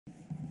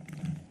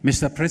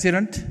Mr.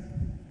 President,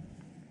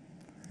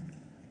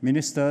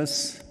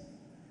 ministers,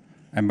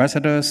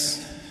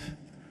 ambassadors,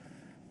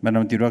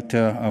 Madam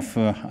Director of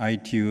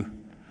ITU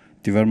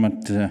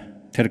Development,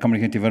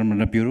 Telecommunication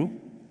Development Bureau,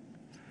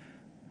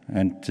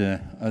 and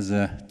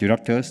other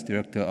directors,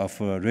 Director of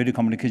Radio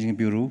Communication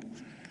Bureau,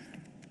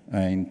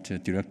 and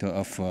Director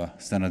of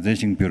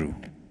Standardization Bureau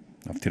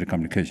of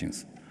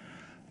Telecommunications.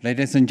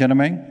 Ladies and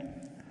gentlemen,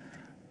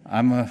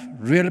 I'm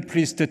really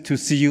pleased to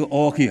see you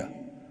all here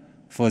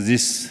for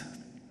this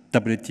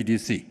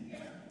WTDC.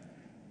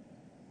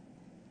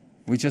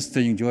 We just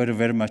enjoyed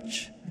very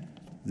much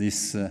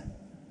this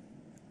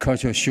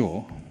cultural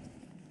show.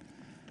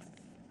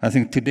 I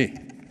think today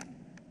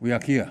we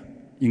are here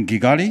in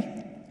Kigali,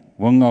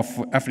 one of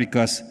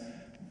Africa's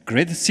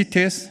great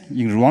cities,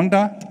 in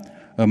Rwanda,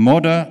 a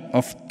model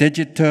of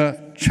digital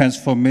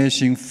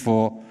transformation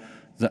for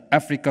the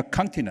African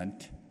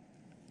continent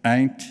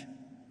and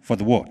for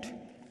the world.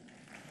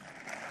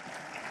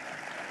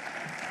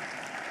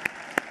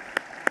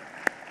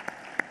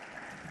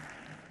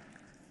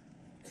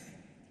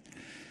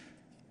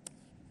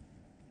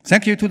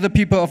 Thank you to the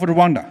people of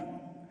Rwanda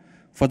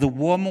for the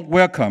warm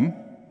welcome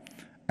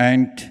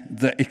and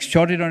the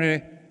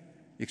extraordinary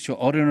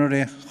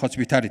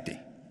hospitality.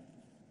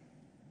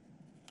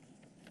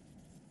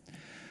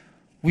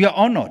 We are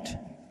honored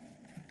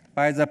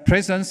by the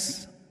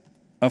presence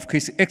of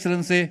His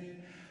Excellency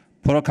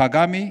Paul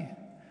Kagame,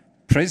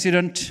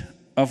 President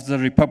of the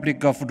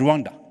Republic of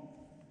Rwanda.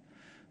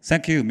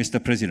 Thank you,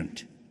 Mr.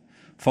 President,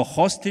 for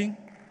hosting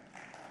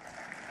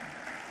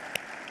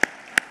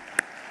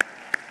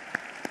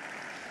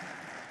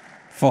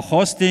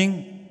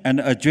and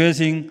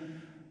addressing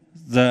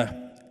the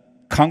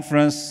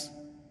conference.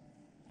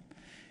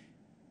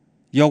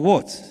 Your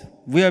words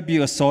will be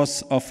a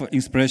source of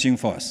inspiration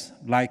for us,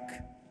 like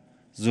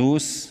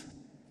those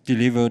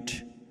delivered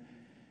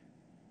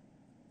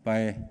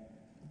by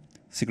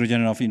Secretary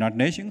General of the United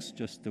Nations,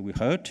 just we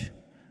heard,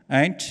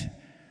 and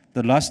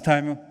the last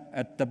time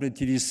at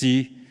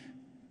WTDC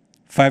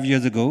 5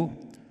 years ago,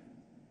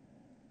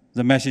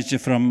 the message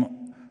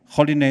from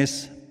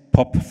Holiness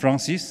Pope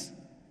Francis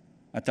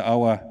at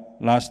our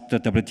last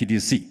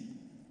WTDC,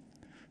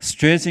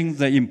 stressing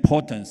the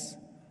importance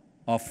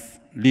of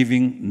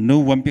leaving no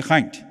one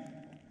behind.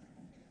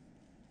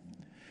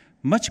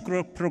 Much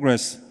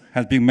progress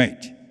has been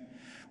made,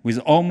 with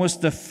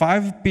almost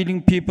 5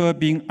 billion people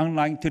being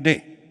online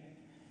today.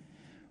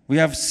 We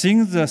have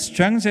seen the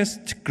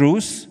strongest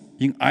growth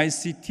in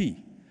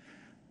ICT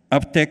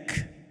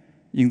uptake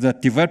in the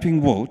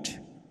developing world,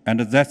 and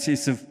that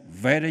is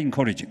very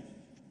encouraging.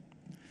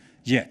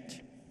 Yet,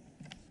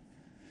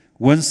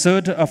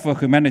 1/3 of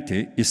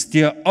humanity is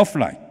still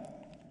offline.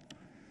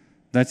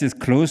 That is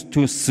close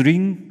to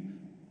 3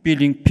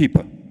 billion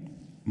people,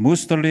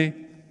 mostly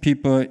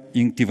people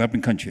in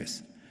developing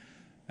countries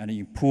and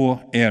in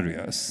poor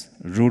areas,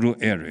 rural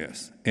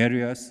areas,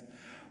 areas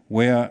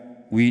where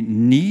we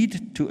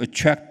need to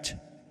attract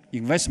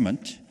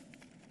investment,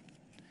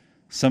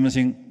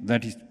 something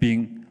that is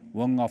being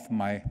one of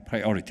my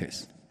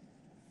priorities.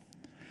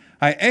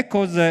 I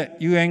echo the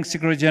UN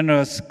Secretary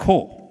General's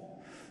call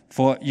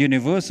for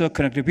universal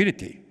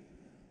connectivity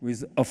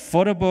with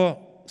affordable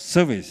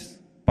service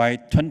by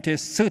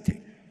 2030,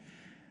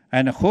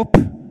 and hope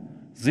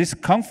this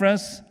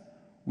conference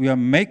will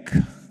make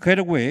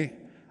headway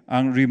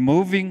on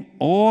removing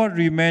all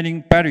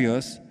remaining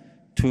barriers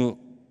to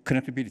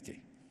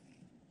connectivity.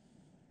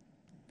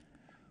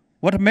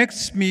 What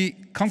makes me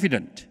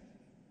confident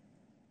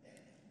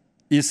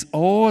is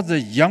all the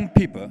young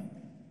people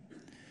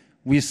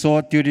we saw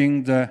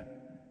during the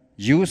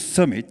Youth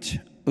Summit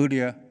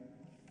earlier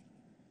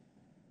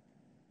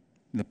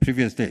in the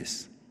previous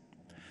days.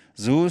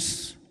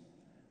 Those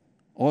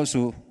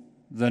also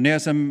the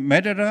Nelson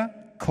Mandela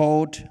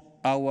called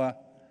our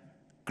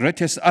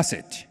greatest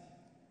asset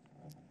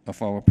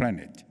of our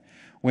planet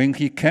when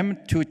he came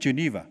to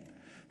Geneva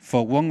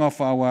for one of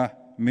our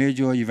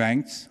major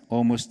events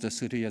almost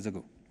 30 years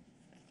ago.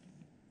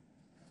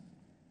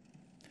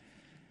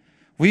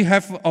 We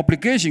have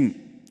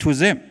obligation to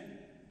them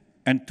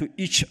and to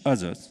each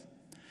other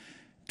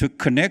to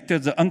connect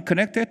the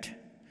unconnected,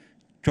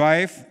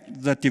 drive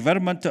the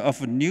development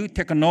of new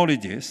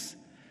technologies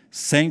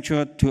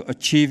central to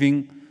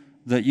achieving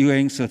the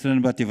UN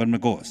Sustainable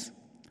Development Goals,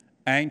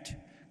 and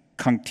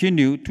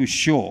continue to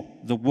show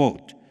the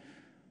world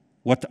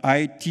what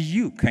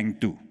ITU can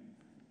do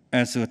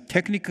as a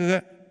technical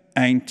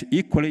and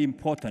equally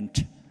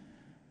important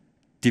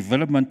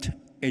development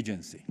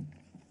agency.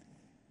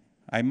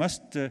 I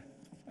must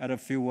add a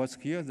few words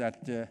here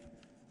that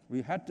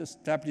we had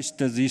established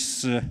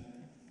this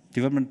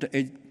development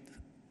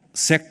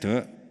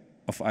sector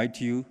of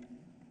ITU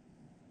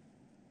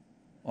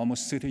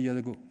almost 30 years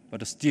ago,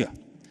 but still,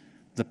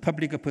 the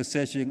public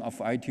perception of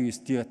ITU is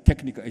still a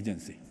technical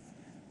agency,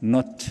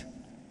 not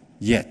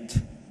yet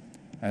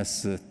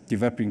as a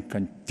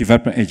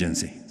development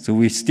agency. So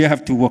we still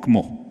have to work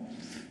more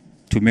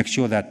to make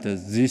sure that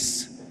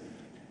this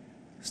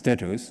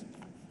status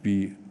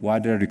be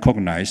widely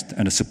recognized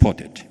and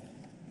supported.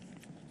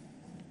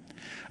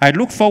 I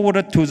look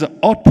forward to the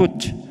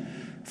output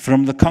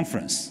from the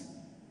conference,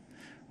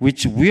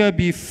 which will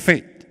be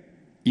fed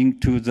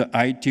into the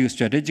IT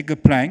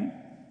strategic plan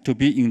to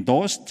be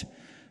endorsed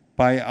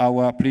by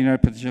our plenary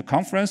presidential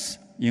conference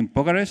in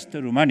Bucharest,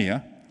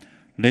 Romania,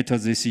 later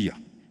this year.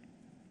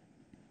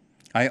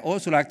 I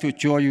also like to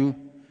draw your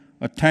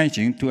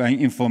attention to an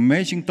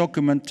information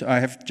document I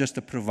have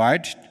just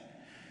provided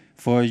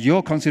for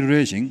your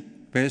consideration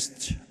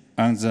based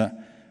on the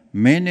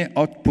many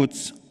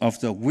outputs of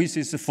the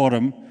WSIS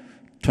Forum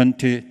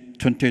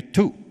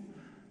 2022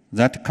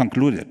 that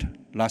concluded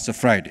last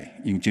Friday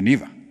in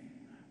Geneva,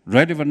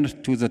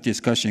 relevant to the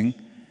discussion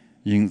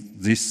in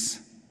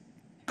this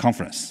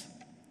conference.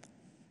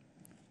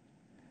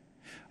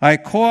 I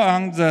call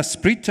on the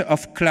spirit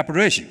of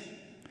collaboration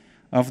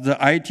of the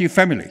IT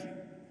family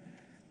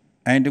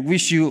and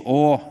wish you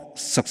all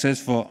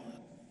successful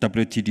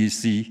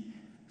WTDC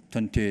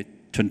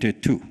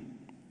 2022.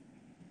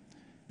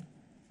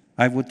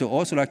 I would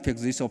also like to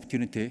take this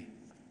opportunity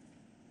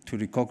to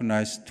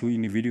recognize two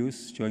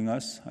individuals joining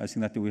us. I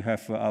think that we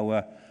have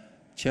our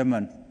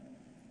chairman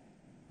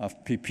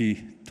of PP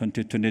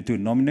 2022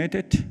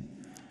 nominated,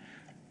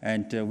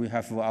 and we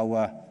have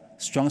our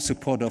strong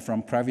supporter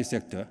from private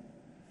sector,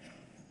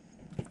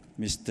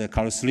 Mr.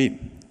 Carlos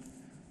Lim,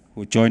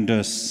 who joined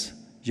us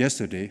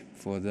yesterday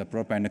for the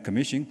Broadband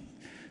Commission,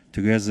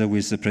 together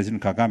with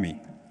President Kagame.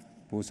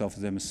 Both of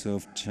them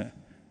served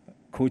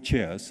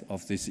co-chairs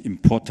of this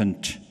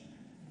important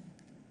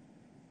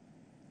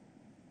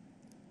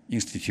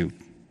institute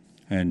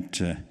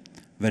and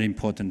very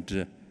important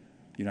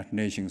United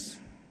Nations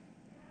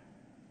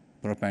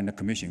Broadband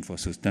Commission for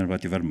Sustainable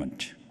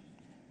Development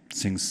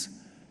since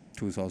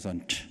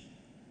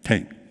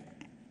 2010.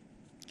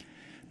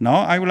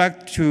 Now I would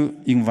like to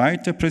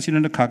invite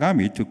President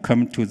Kagame to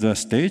come to the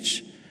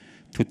stage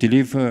to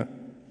deliver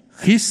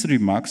his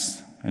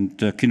remarks and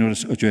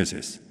keynote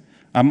addresses.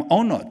 I'm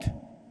honored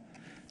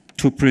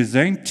to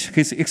present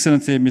His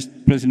Excellency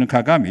Mr. President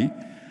Kagame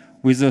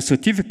with a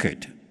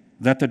certificate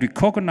that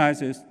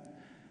recognizes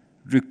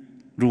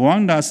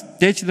Rwanda's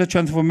digital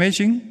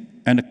transformation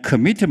and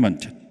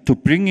commitment to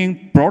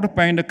bringing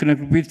broadband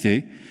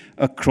connectivity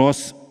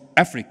across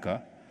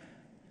Africa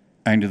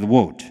and the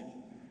world,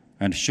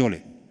 and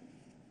surely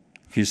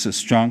his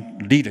strong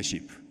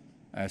leadership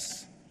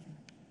as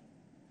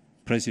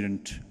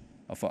President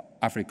of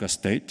Africa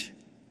State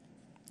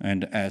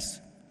and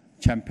as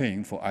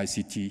champion for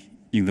ICT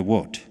in the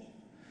world.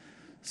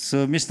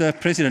 So, Mr.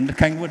 President,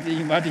 can we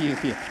invite you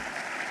here?